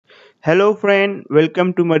Hello friend,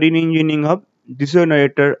 welcome to Marine Engineering Hub. This is your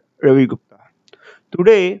narrator Ravi Gupta.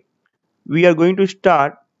 Today we are going to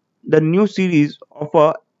start the new series of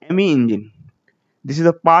a ME engine. This is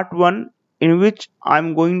a part 1 in which I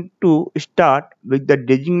am going to start with the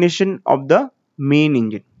designation of the main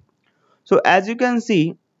engine. So as you can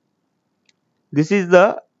see, this is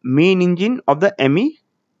the main engine of the ME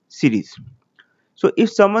series. So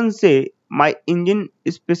if someone say my engine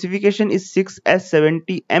specification is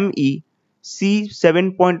 6S70 ME C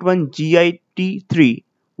 7.1 GIT3,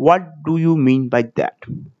 what do you mean by that?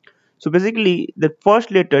 So basically the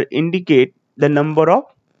first letter indicate the number of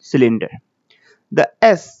cylinder. The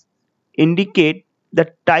S indicate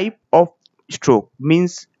the type of stroke,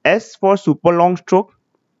 means S for super long stroke,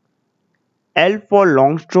 L for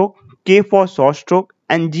long stroke, K for short stroke,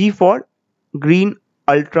 and G for green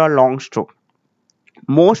ultra long stroke.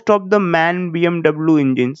 Most of the MAN BMW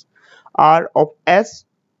engines are of S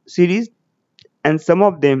series and some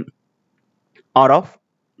of them are of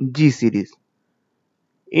G series.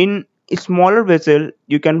 In a smaller vessel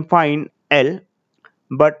you can find L,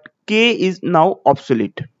 but K is now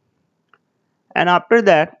obsolete. And after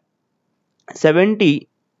that 70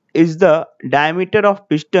 is the diameter of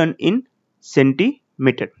piston in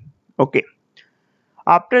centimeter. Okay.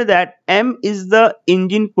 After that M is the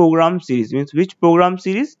engine program series, means which program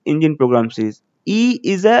series? Engine program series. E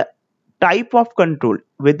is a type of control,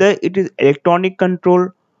 whether it is electronic control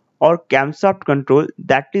or camshaft control,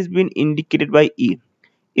 that is been indicated by E.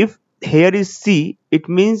 If here is C, it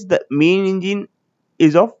means the main engine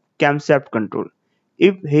is of camshaft control.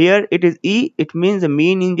 If here it is E, it means the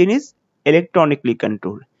main engine is electronically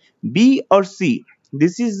controlled. B or C,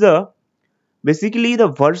 this is the basically the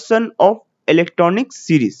version of electronic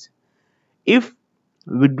series. If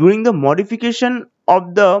during the modification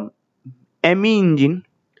of the ME engine,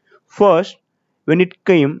 first when it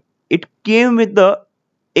came with the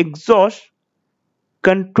exhaust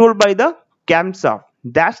controlled by the camshaft.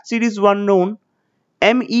 That series was known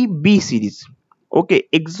MEB series. Okay,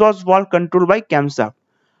 exhaust valve controlled by camshaft.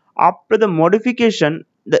 After the modification,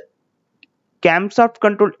 the camshaft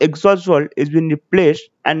controlled exhaust valve is been replaced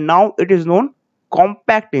and now it is known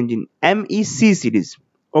compact engine MEC series.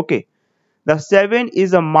 Okay, the 7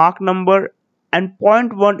 is a mark number and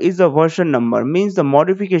point 1 is a version number, means the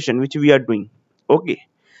modification which we are doing. Okay,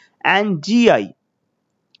 and GI,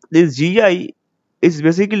 this GI is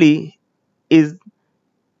basically is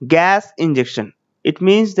gas injection. It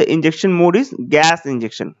means the injection mode is gas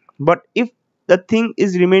injection, but if the thing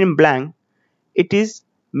is remaining blank, it is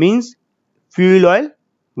means fuel oil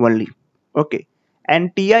only. Okay,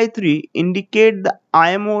 and TI3 indicate the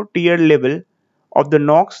IMO tier level of the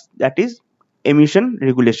NOx, that is emission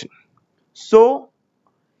regulation. So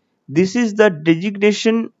this is the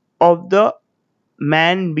designation of the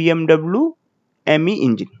MAN BMW ME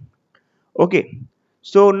engine. Okay,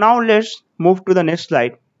 so now let's move to the next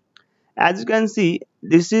slide. As you can see,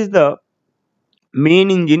 this is the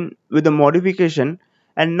main engine with the modification,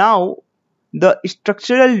 and now the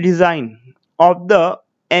structural design of the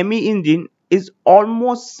ME engine is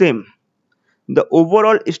almost same. The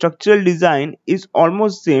overall structural design is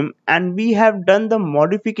almost same, and we have done the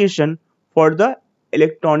modification for the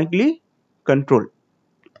electronically control.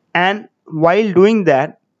 And while doing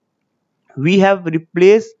that, we have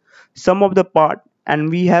replaced some of the part and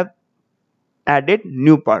we have added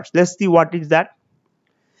new parts. Let's see what is that.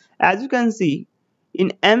 As you can see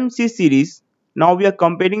in MC series, now we are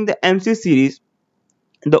comparing the MC series,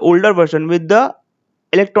 the older version, with the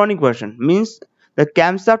electronic version, means the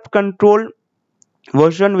camshaft control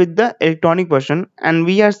version with the electronic version, and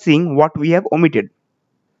we are seeing what we have omitted.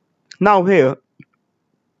 Now here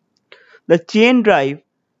the chain drive,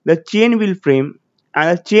 the chain wheel frame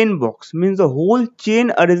and the chain box, means the whole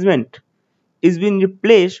chain arrangement is being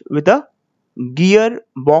replaced with a gear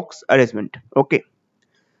box arrangement. Okay,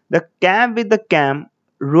 the cam with the cam,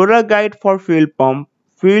 roller guide for fuel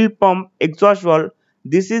pump exhaust valve,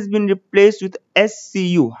 this has been replaced with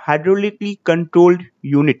SCU, hydraulically controlled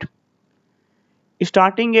unit.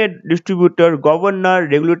 Starting a distributor, governor,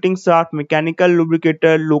 regulating shaft, mechanical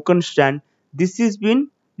lubricator, locum stand, this has been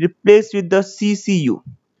replaced with the CCU.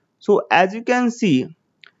 So as you can see,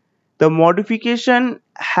 the modification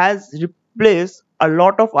has replaced a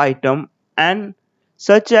lot of item, and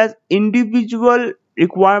such as individual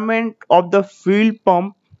requirement of the fuel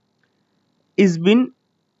pump is been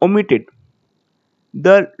omitted.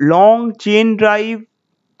 The long chain drive,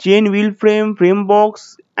 chain wheel frame, frame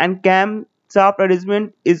box and cam shaft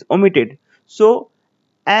arrangement is omitted. So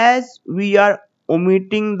as we are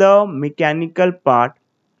omitting the mechanical part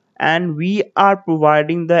and we are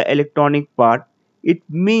providing the electronic part, It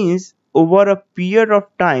means over a period of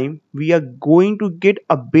time we are going to get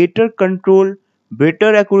a better control,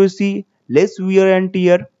 better accuracy, less wear and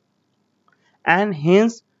tear, and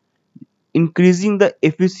hence increasing the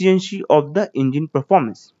efficiency of the engine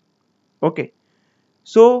performance. Okay,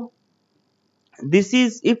 so this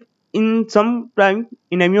is if in some time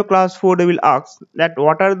in MEO class 4 they will ask that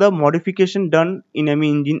what are the modification done in ME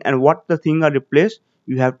engine and what the thing are replaced,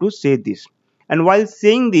 you have to say this. And while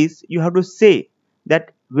saying this you have to say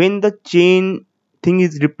that when the chain thing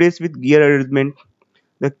is replaced with gear arrangement,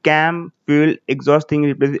 the cam fuel exhaust thing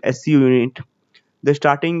replaced with SC unit, the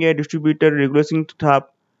starting air distributor regulating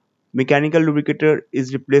tap mechanical lubricator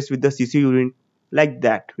is replaced with the CC unit, like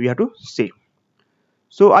that we have to say.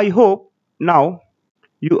 So I hope now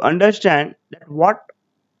you understand that what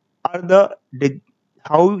are the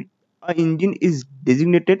how a engine is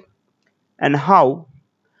designated and how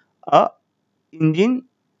a engine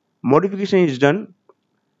modification is done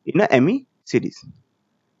in a ME series.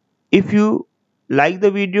 If you like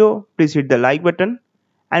the video, please hit the like button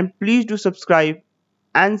and please do subscribe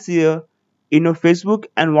and share in your Facebook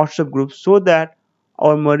and WhatsApp groups so that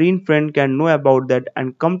our marine friend can know about that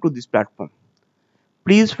and come to this platform.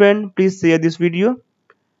 Please friend, please share this video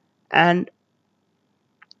and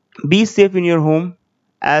be safe in your home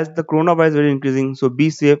as the coronavirus is increasing. So be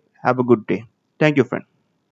safe. Have a good day. Thank you, friend.